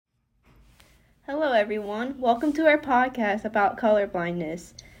Hello, everyone. Welcome to our podcast about color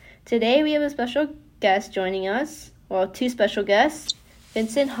blindness. Today, we have a special guest joining us. Well, two special guests,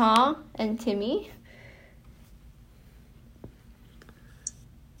 Vincent Ha and Timmy.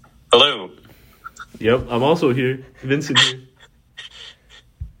 Hello. Yep, I'm also here. Vincent here.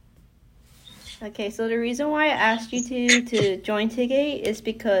 Okay, so the reason why I asked you to join today is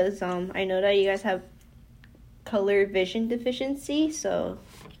because I know that you guys have color vision deficiency, so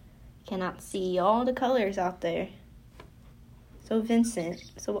cannot see all the colors out there. So Vincent,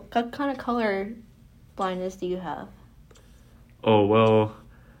 so what kind of color blindness do you have? Oh, well,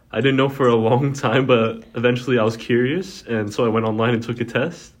 I didn't know for a long time, but eventually I was curious, and so I went online and took a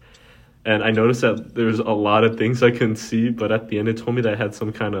test. And I noticed that there's a lot of things I couldn't see, but at the end it told me that I had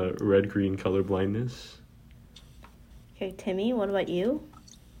some kind of red-green color blindness. Okay, Timmy, what about you?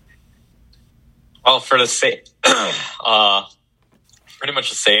 Well, for the same, pretty much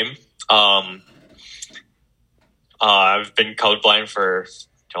the same. I've been colorblind for,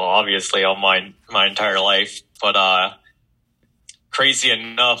 obviously all my entire life, but crazy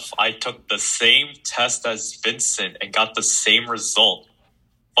enough, I took the same test as Vincent and got the same result.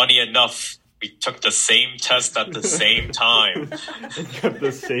 Funny enough, we took the same test at the same time. And got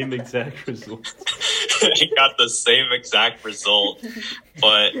the same exact result. We got the same exact result.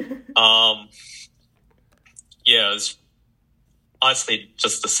 But, yeah, it's honestly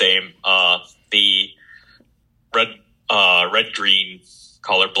just the same. The red-green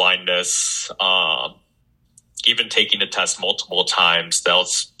color blindness, even taking the test multiple times, that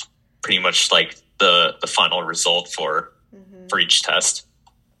was pretty much like the final result for each test.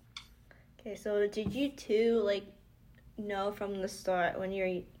 Okay, so did you two, know from the start when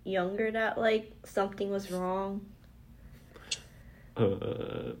you're younger that, something was wrong?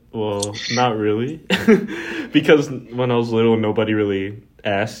 Well, not really. Because when I was little, nobody really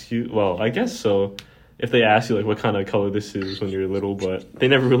asked you. Well, I guess so. If they asked you, what kind of color this is when you're little, but they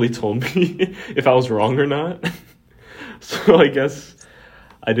never really told me if I was wrong or not. So I guess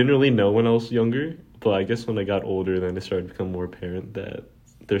I didn't really know when I was younger, but I guess when I got older, then it started to become more apparent that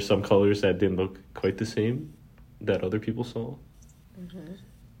there's some colors that didn't look quite the same that other people saw. Mm-hmm.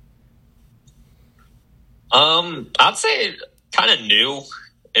 I'd say kind of new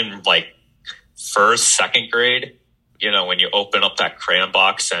in first, second grade, when you open up that crayon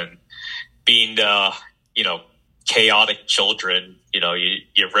box and being the, chaotic children,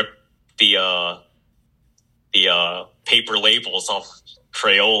 you rip the paper labels off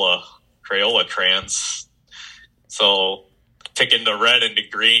Crayola crayons. So picking the red and the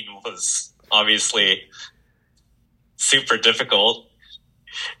green was obviously super difficult.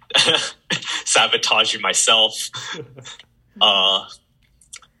 Sabotaging myself. And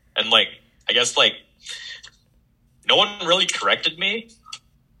I guess no one really corrected me,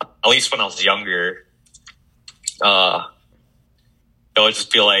 at least when I was younger. They would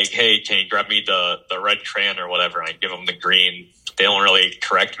just be like, hey, can you grab me the red crayon or whatever? And I'd give them the green. They don't really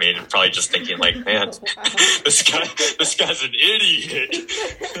correct me. They're probably just thinking man, Wow. this guy's an idiot.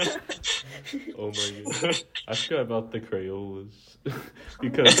 Oh my god. I forgot about the Crayolas.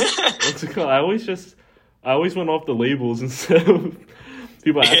 Because what's it called? I always went off the labels instead of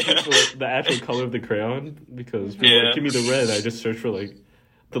people asking for the actual color of the crayon, because people were give me the red. I just search for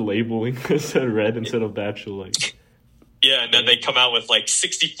the labeling instead of red instead of the actual Yeah, and then they come out with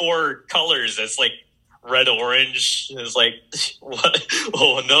 64 colors. It's red, orange. It's what?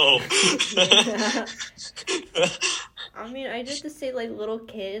 Oh no. I mean, I did to say little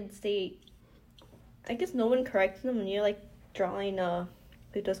kids, I guess no one corrected them when you're drawing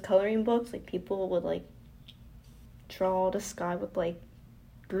those coloring books. People would draw the sky with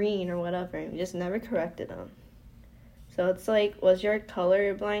green or whatever, and we just never corrected them. So it's was your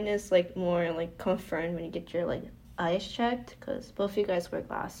color blindness more confirmed when you get your eyes checked? Because both of you guys wear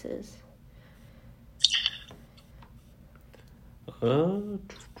glasses. Are you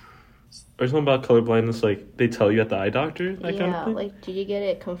talking about color blindness they tell you at the eye doctor? That kind of thing? Did you get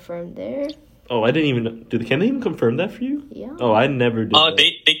it confirmed there? Oh, I didn't even... Can they even confirm that for you? Yeah. Oh, I never did that.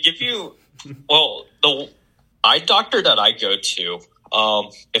 They give you... Well, the eye doctor that I go to,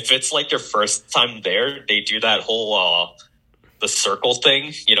 if it's your first time there, they do that whole the circle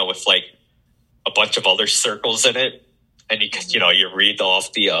thing, with a bunch of other circles in it, and you read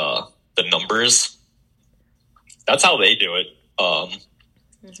off the numbers. That's how they do it.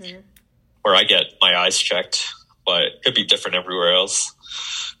 Where I get my eyes checked, but it could be different everywhere else.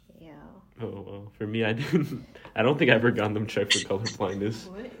 Yeah. Oh, well, for me, I don't think I ever got them checked for color blindness.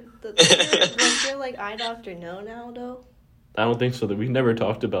 What? Does your eye doctor know now though? I don't think so. That we never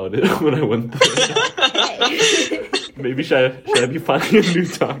talked about it when I went there. Maybe should I be finding a new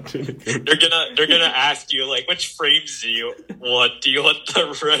doctor? They're gonna ask you like, which frames do you want? Do you want the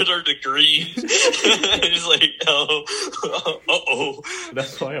red or the green? It's like, oh.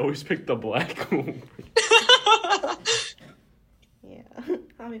 That's why I always pick the black one. Yeah.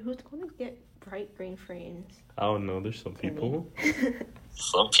 I mean, who's gonna get bright green frames? I don't know. There's some people.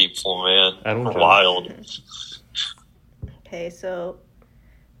 Some people, man, I don't are judge. wild. Okay, so,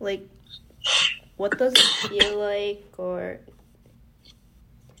 like, what does it feel like, or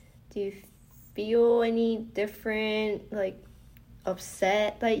do you feel any different, like,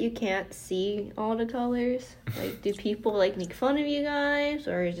 upset that you can't see all the colors? Like, do people, like, make fun of you guys,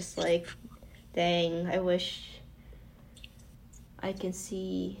 or just like, dang, I wish I can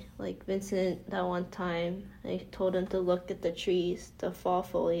see, like, Vincent, that one time, I told him to look at the trees, the fall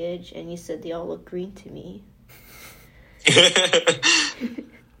foliage, and he said they all look green to me.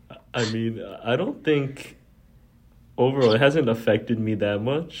 I mean, I don't think overall it hasn't affected me that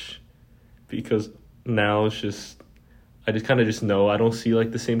much because now it's just I just kind of just know I don't see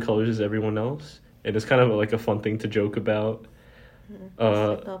like the same colors as everyone else, and it's kind of like a fun thing to joke about. It's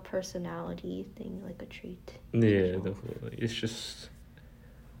like a personality thing, like a trait. Yeah, definitely. It's just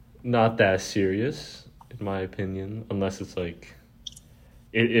not that serious, in my opinion, unless it's like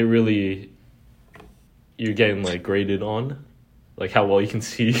it really you're getting like graded on, like how well you can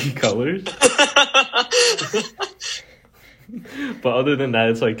see colors. But other than that,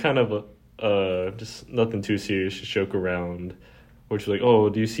 it's like kind of just nothing too serious, just joke around. Or just like, oh,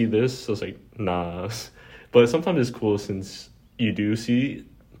 do you see this? So it's like, nah. But sometimes it's cool since you do see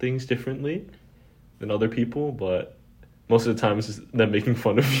things differently than other people, but most of the time it's just them making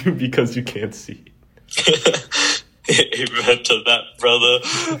fun of you because you can't see. Amen to that, brother.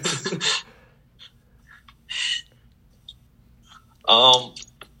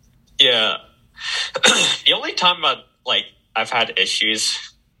 Yeah. The only time I've had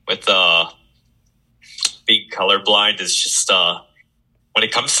issues with being colorblind is just when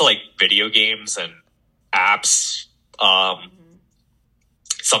it comes to like video games and apps.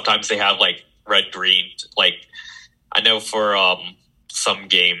 Sometimes they have like red green. Like I know for some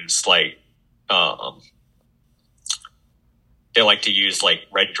games like they like to use like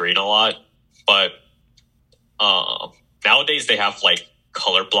red green a lot, but nowadays they have like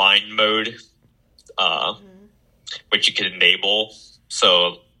colorblind mode, which you can enable.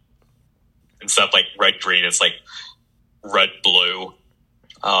 So instead of like red green, it's like red blue.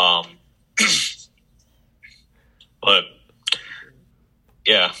 But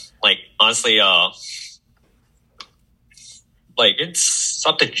yeah, like honestly, like it's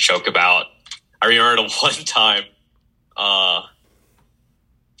something to joke about. I remember the one time, I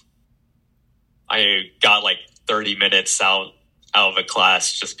got like 30 minutes out of a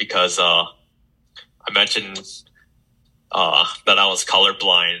class just because I mentioned that I was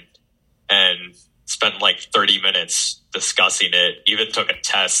colorblind and spent like 30 minutes discussing it. Even took a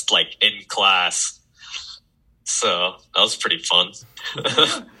test like in class. So that was pretty fun.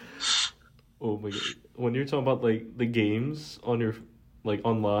 Oh my god. When you're talking about like the games on your like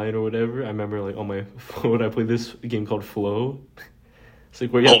online or whatever, I remember like on my phone I played this game called Flow. It's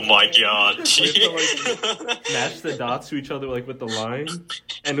like where you oh my god. have to like match the dots to each other like with the line,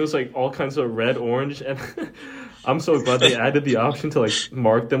 and it was like all kinds of red, orange, and I'm so glad they added the option to like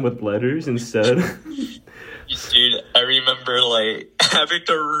mark them with letters instead. Dude, I remember like having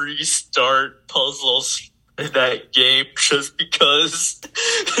to restart puzzles in that game just because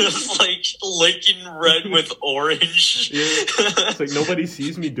it's like linking red with orange. Yeah, it's like nobody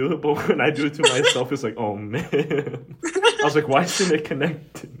sees me do it, but when I do it to myself, it's like, oh man. I was like, why isn't it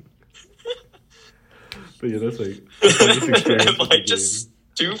connecting? But yeah, that's like the funniest experience. Am I just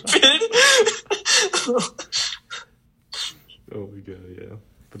stupid? Oh my god, yeah.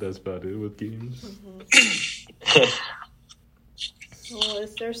 But that's about it with games. Well,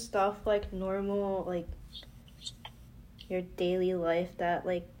 is there stuff like normal, like your daily life that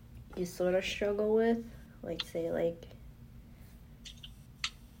like you sort of struggle with? Like say like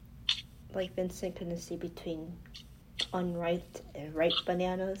Vincent couldn't see between unripe and ripe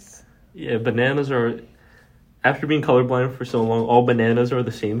bananas. Yeah, bananas are, after being colorblind for so long, all bananas are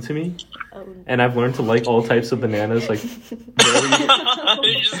the same to me. And I've learned to like all types of bananas, like just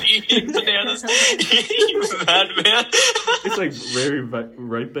eating bananas. You mad man. It's like very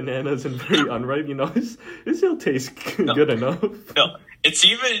ripe bananas and very unripe, you know. It still tastes good enough. No, it's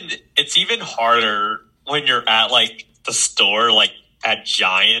even harder when you're at like the store, like at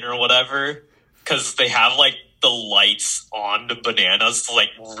Giant or whatever, because they have like the lights on the bananas like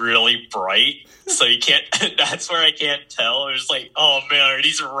really bright, so you can't. That's where I can't tell. It's like, oh man, are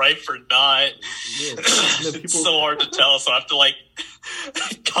these ripe or not? Yeah. It's so hard to tell, so I have to like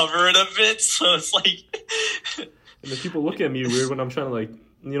cover it a bit. So it's like, and then people look at me weird when I'm trying to like,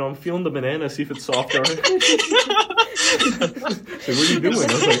 I'm feeling the banana, see if it's soft or. Like, what are you doing?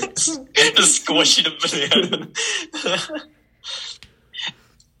 I was like, just squishing a banana.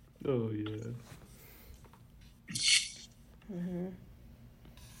 Oh yeah.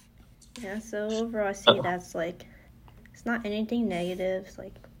 Yeah, so overall I see that's like, it's not anything negative, it's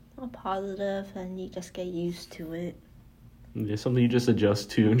like all positive, and you just get used to it. Yeah, something you just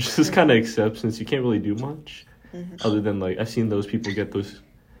adjust to and just kind of accept, since you can't really do much. Other than like, I've seen those people get those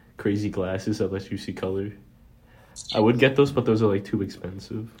crazy glasses that let you see color. I would get those, but those are like too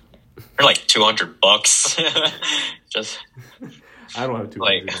expensive. They're like $200. Just I don't have $200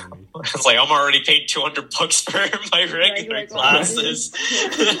 like, on me. it's like I'm already paid $200 for my regular glasses.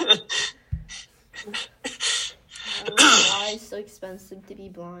 I don't know why it's so expensive to be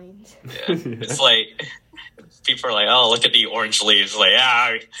blind. Yeah. It's like people are like, "Oh, look at the orange leaves." Like,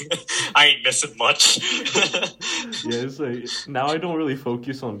 I ain't missing much. Yeah, it's like now I don't really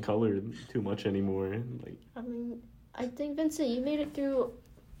focus on color too much anymore. Like, I mean, I think Vincent, you made it through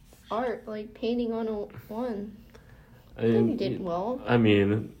art, like painting 101. I think you did well. I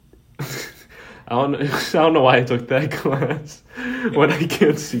mean, I don't know why I took that class when I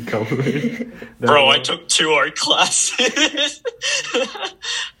can't see color. Bro, I took 2 art classes.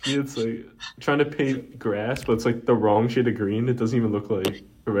 Yeah, it's like trying to paint grass, but it's like the wrong shade of green. It doesn't even look like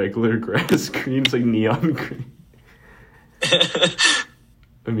a regular grass green. It's like neon green.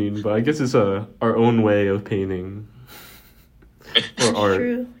 I mean, but I guess it's our own way of painting. Or art.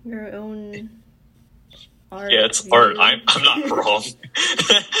 True, your own art. Yeah, it's art. I'm not wrong.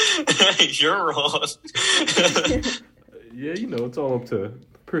 You're wrong. Yeah, it's all up to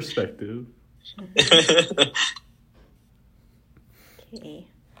perspective. Okay.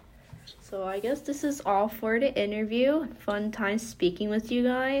 So I guess this is all for the interview. Fun time speaking with you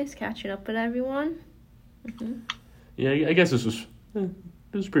guys, catching up with everyone. Yeah, I guess this was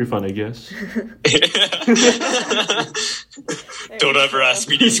pretty fun, I guess. Don't ever ask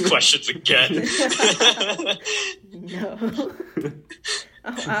me these questions again. No.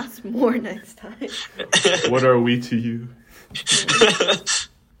 I'll ask more next time. What are we to you?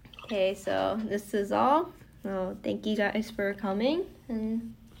 Okay, so this is all. So thank you guys for coming,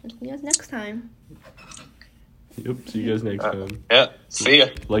 and see you guys next time. Yep, see you guys next time. Yeah, see ya.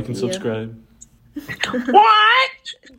 Like and subscribe. What?